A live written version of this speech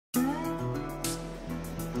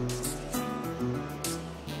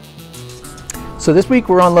So this week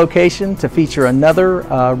we're on location to feature another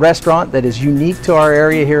restaurant that is unique to our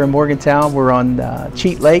area here in Morgantown. We're on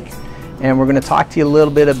Cheat Lake, and we're going to talk to you a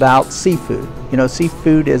little bit about seafood. You know,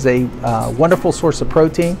 seafood is a wonderful source of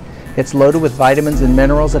protein. It's loaded with vitamins and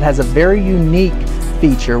minerals. It has a very unique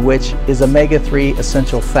feature, which is omega-3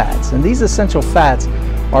 essential fats. And these essential fats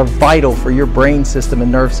are vital for your brain system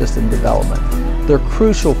and nerve system development. They're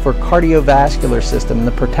crucial for cardiovascular system and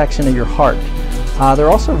the protection of your heart. They're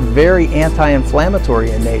also very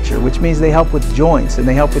anti-inflammatory in nature, which means they help with joints and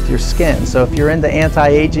they help with your skin. So if you're into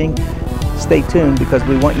anti-aging, stay tuned, because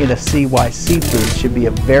we want you to see why seafood should be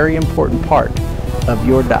a very important part of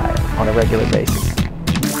your diet on a regular basis.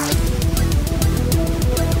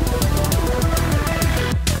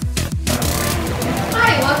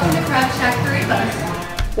 Hi, welcome to Shack Caribba.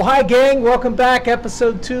 Well, hi gang, welcome back.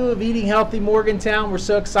 Episode 2 of Eating Healthy Morgantown. We're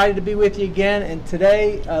so excited to be with you again, and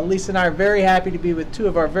today Lisa and I are very happy to be with two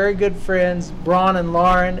of our very good friends, Braun and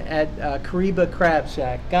Lauren at Caribba Crab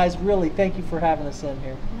Shack. Guys, really thank you for having us in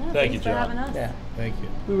here. Yeah, thank you, John. For having us. Yeah. Thank you.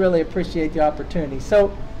 We really appreciate the opportunity.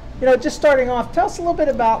 So, you know, just starting off, tell us a little bit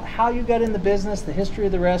about how you got in the business, the history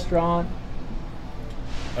of the restaurant.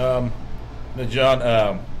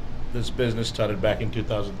 John, this business started back in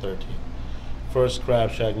 2013. First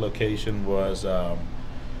Crab Shack location was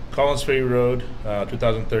Collins Ferry Road.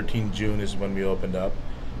 2013 June is when we opened up.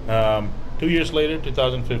 2 years later,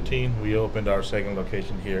 2015, we opened our second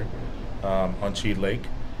location here on Cheat Lake.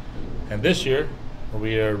 And this year,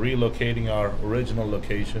 we are relocating our original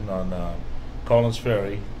location on Collins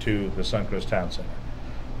Ferry to the Suncrest Town Center.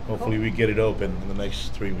 Hopefully we get it open in the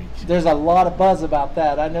next 3 weeks. There's a lot of buzz about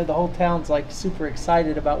that. I know the whole town's like super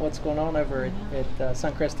excited about what's going on over at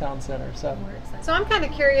Suncrest Town Center. So I'm kind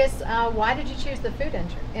of curious, why did you choose the food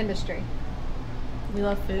industry? We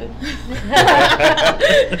love food.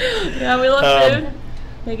 Yeah, we love food.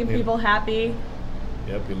 Making people happy.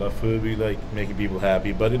 Yep, we love food. We like making people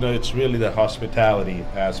happy. But you know, it's really the hospitality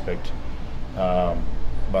aspect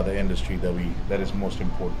about the industry that is most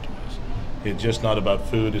important to us. It's just not about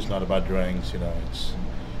food. It's not about drinks. You know, it's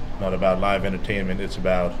not about live entertainment. It's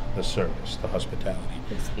about the service, the hospitality,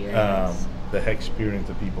 Experience. the experience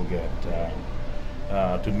that people get.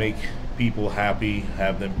 To make people happy,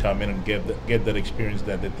 have them come in and get that experience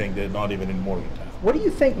that they think they're not even in Morgantown. what do you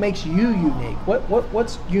think makes you unique?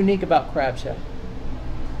 What's unique about Crab Shack?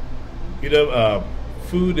 You know,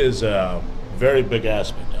 food is a very big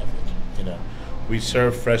aspect of it. You know, we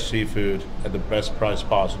serve fresh seafood at the best price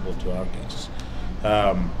possible to our guests.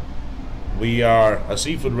 We are a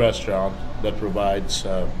seafood restaurant that provides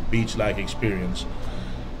a beach-like experience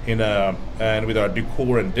and with our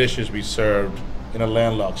decor and dishes we served in a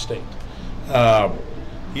landlocked state.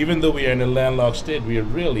 Even though we are in a landlocked state, we are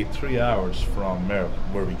really 3 hours from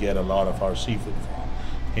Maryland, where we get a lot of our seafood from.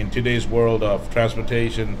 In today's world of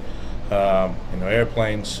transportation,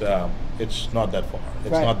 airplanes, it's not that far.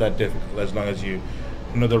 It's not that difficult, as long as you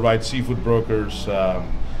know the right seafood brokers,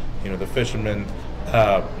 the fishermen.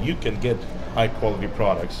 You can get high quality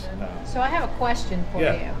products. So I have a question for you.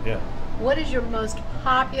 Yeah. What is your most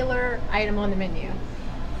popular item on the menu?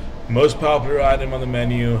 Most popular item on the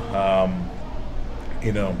menu,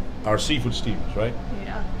 our seafood steamers, right?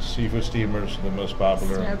 Yeah. Seafood steamers are the most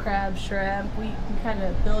popular. Snow crab, shrimp. We kind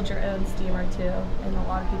of build your own steamer too, and a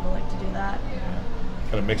lot of people like to do that.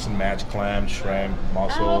 Kind of mix and match clams, shrimp,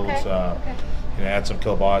 mussels. Okay. Add some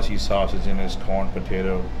kielbasa sausage in this, corn,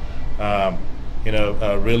 potato.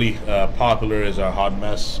 Really popular is our hot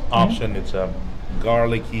mess option. It's a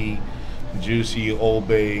garlicky, juicy, Old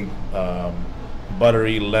Bay,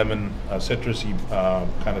 buttery, lemon, citrusy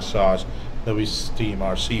kind of sauce that we steam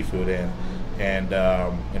our seafood in, and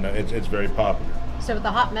it's very popular. So with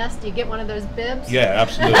the hot mess, do you get one of those bibs? Yeah,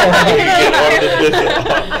 absolutely.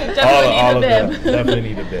 Definitely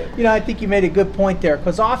need a bib. You know, I think you made a good point there,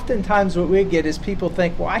 because oftentimes what we get is people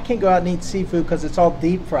think, well, I can't go out and eat seafood because it's all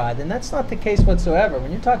deep fried, and that's not the case whatsoever.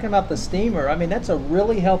 When you're talking about the steamer, I mean, that's a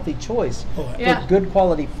really healthy choice for good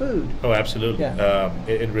quality food. Oh, absolutely. Yeah.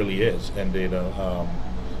 It really is, and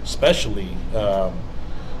especially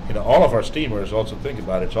all of our steamers. Also think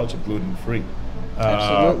about it; it's also gluten free.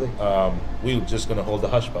 Absolutely. We're just going to hold the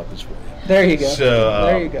hush puppies for you. There you go. So,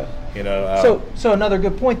 there you go. So another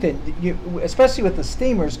good point then, especially with the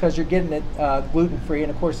steamers, because you're getting it gluten free,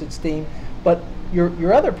 and of course it's steamed. But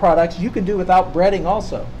your other products you can do without breading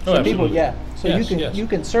also. So absolutely. So you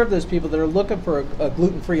can serve those people that are looking for a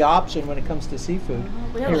gluten free option when it comes to seafood.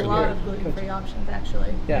 We have a lot of gluten free options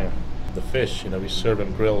actually. Yeah. The fish, we serve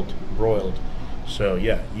them grilled, broiled. So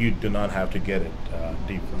you do not have to get it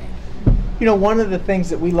deep fried. You know, one of the things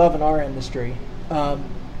that we love in our industry,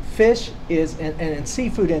 fish is, and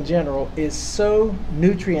seafood in general, is so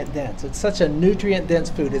nutrient dense. It's such a nutrient dense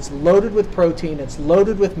food. It's loaded with protein, it's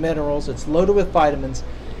loaded with minerals, it's loaded with vitamins,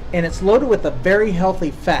 and it's loaded with a very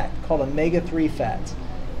healthy fat called omega-3 fats.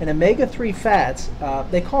 And omega-3 fats,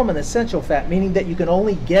 they call them an essential fat, meaning that you can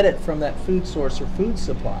only get it from that food source or food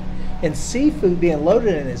supply. And seafood being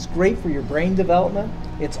loaded in it is great for your brain development.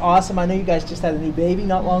 It's awesome. I know you guys just had a new baby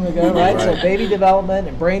not long ago, right? So baby development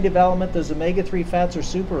and brain development, those omega-3 fats are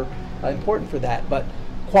super important for that. But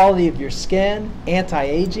quality of your skin,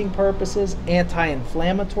 anti-aging purposes,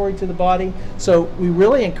 anti-inflammatory to the body. So we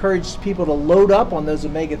really encourage people to load up on those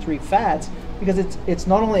omega-3 fats because it's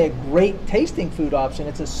not only a great tasting food option,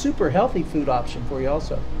 it's a super healthy food option for you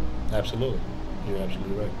also. Absolutely. You're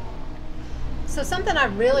absolutely right. So something I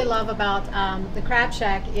really love about the Crab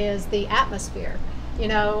Shack is the atmosphere. You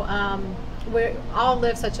know, we all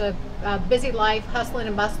live such a busy life, hustling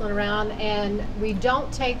and bustling around, and we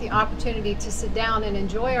don't take the opportunity to sit down and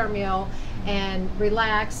enjoy our meal and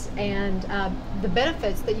relax, and the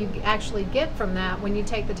benefits that you actually get from that when you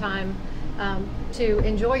take the time to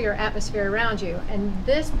enjoy your atmosphere around you. And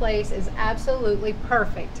this place is absolutely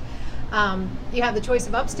perfect. You have the choice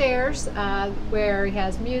of upstairs where he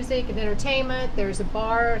has music and entertainment. There's a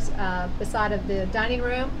bar beside of the dining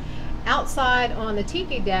room. Outside on the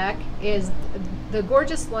tiki deck is the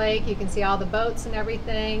gorgeous lake. You can see all the boats and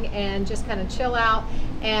everything and just kind of chill out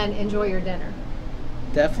and enjoy your dinner.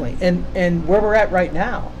 Definitely. And where we're at right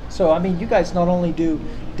now. So, I mean, you guys not only do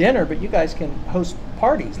dinner, but you guys can host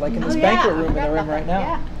parties like in this banquet room in the room right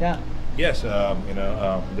now. Yeah. Yes,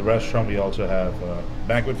 the restaurant, we also have a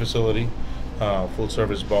banquet facility, full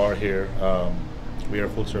service bar here. We are a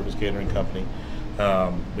full service catering company.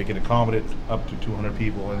 We can accommodate up to 200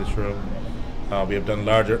 people in this room. We have done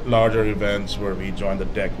larger events where we join the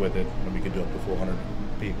deck with it, and we can do up to 400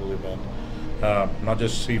 people event. Not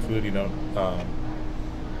just seafood,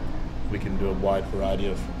 we can do a wide variety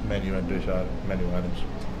of menu items.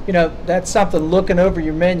 You know, that's something, looking over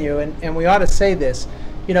your menu, and we ought to say this.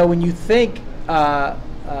 You know, when you think Crab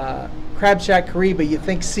Shack Caribba, you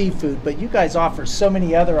think seafood, but you guys offer so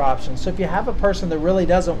many other options. So if you have a person that really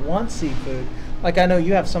doesn't want seafood, like I know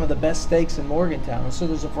you have some of the best steaks in Morgantown, and so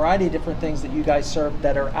there's a variety of different things that you guys serve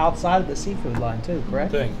that are outside of the seafood line too,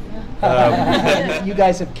 correct? You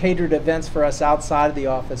guys have catered events for us outside of the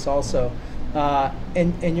office also.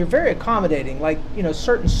 And you're very accommodating, like, you know,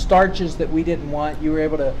 certain starches that we didn't want, you were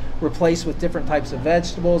able to replace with different types of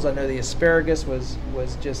vegetables. I know the asparagus was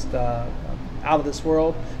just out of this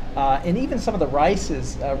world. And even some of the rice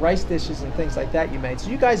dishes and things like that you made. So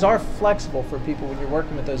you guys are flexible for people when you're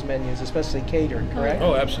working with those menus, especially catering, correct?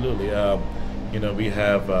 Oh, absolutely. We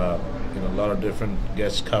have a lot of different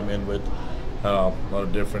guests come in with a lot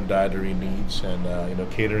of different dietary needs,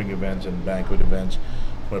 and catering events and banquet events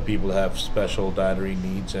where people have special dietary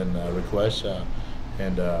needs and requests,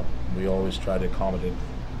 and we always try to accommodate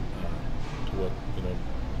to what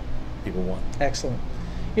people want. Excellent.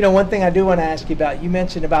 You know, one thing I do want to ask you about, you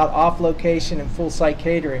mentioned about off-location and full-site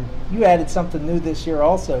catering. You added something new this year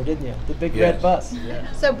also, didn't you? The big red bus.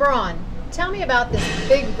 Yes. So, Braun, tell me about this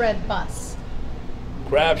big red bus.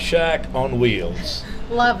 Crab Shack on wheels.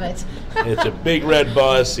 Love it. It's a big red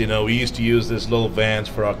bus. You know, we used to use this little vans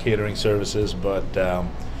for our catering services, but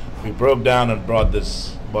we broke down and bought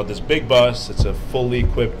this big bus. It's a fully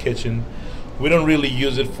equipped kitchen. We don't really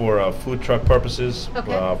use it for food truck purposes.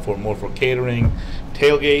 Okay. For catering,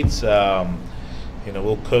 tailgates.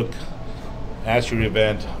 We'll cook at your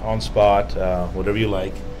event on spot, whatever you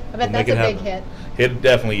like. I bet that's a big hit. It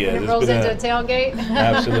definitely is. When it rolls into a tailgate.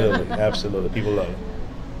 Absolutely. People love it.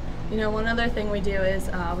 You know, one other thing we do is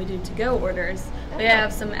we do to-go orders. We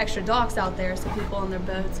have some extra docks out there so people on their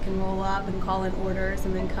boats can roll up and call in orders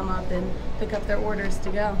and then come up and pick up their orders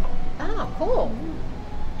to go. Oh, cool.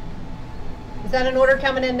 Is that an order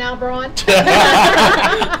coming in now, Braun?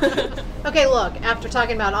 Okay, look, after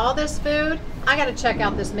talking about all this food, I got to check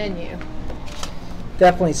out this menu.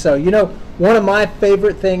 Definitely so. You know, one of my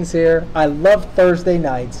favorite things here, I love Thursday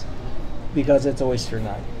nights because it's oyster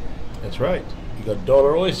night. That's right. You got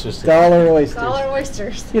dollar oysters today. Dollar oysters. Dollar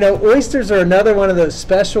oysters. You know, oysters are another one of those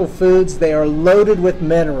special foods. They are loaded with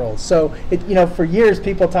minerals. So, for years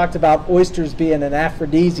people talked about oysters being an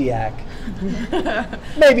aphrodisiac.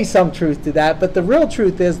 Maybe some truth to that, but the real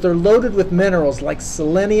truth is they're loaded with minerals like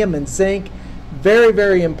selenium and zinc. Very,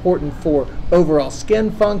 very important for overall skin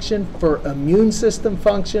function, for immune system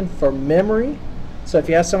function, for memory. So if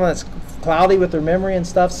you have someone that's cloudy with their memory and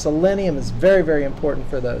stuff, selenium is very, very important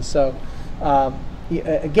for those. So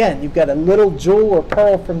again, you've got a little jewel or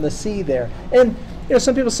pearl from the sea there. And you know,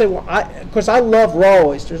 some people say, well, of course I love raw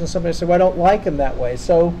oysters, and somebody say, well, I don't like them that way.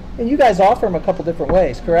 So, and you guys offer them a couple different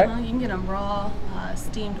ways, correct? You can get them raw,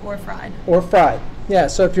 steamed, or fried. Or fried. Yeah,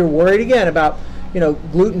 so if you're worried again about, you know,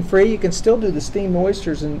 gluten-free, you can still do the steamed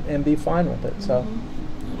oysters and be fine with it. So.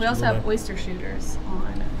 We also have oyster shooters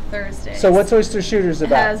on Thursdays. So what's oyster shooters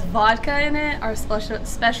about? It has vodka in it, our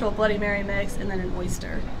special Bloody Mary mix, and then an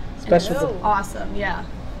oyster. Special. And it's awesome, yeah.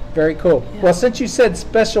 Very cool. Yeah. Well, since you said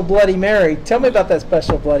special Bloody Mary, tell me about that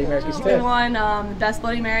special Bloody Mary. We won the best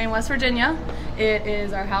Bloody Mary in West Virginia. It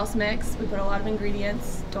is our house mix. We put a lot of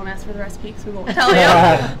ingredients. Don't ask for the recipe because we won't tell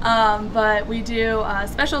you. But we do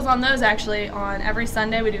specials on those actually. On every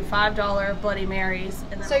Sunday we do $5 Bloody Marys.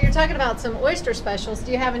 And then So you're talking about some oyster specials.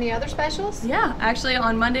 Do you have any other specials? yeah, actually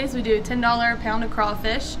on Mondays we do $10 pound of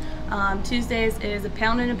crawfish. Tuesdays is a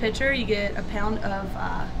pound in a pitcher. You get a pound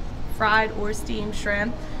of fried or steamed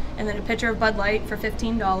shrimp, and then a pitcher of Bud Light for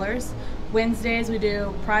 $15. Wednesdays we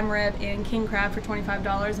do prime rib and king crab for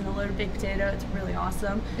 $25 and a loaded baked potato. It's really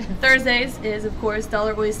awesome. Thursdays is of course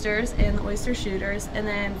dollar oysters and the oyster shooters, and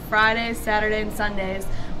then Fridays, Saturday, and Sundays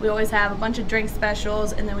we always have a bunch of drink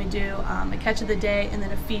specials, and then we do a catch of the day and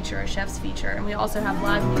then a feature, a chef's feature, and we also have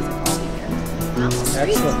live music all weekend. Oh, sweet.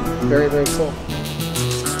 Excellent. Very, very cool.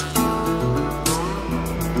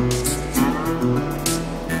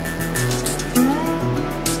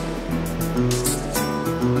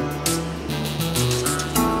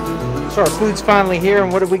 So our food's finally here,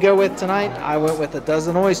 and what did we go with tonight? I went with a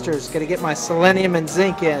dozen oysters. Got to get my selenium and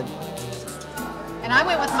zinc in. And I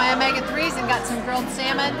went with my omega-3s and got some grilled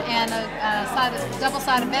salmon and a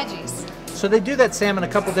double-sided veggies. So they do that salmon a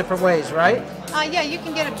couple different ways, right? Yeah, you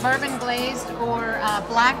can get it bourbon glazed or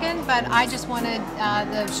blackened, but I just wanted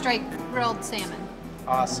the straight grilled salmon.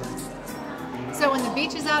 Awesome. So when the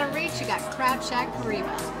beach is out of reach, you got Crab Shack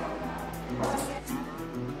Caribba.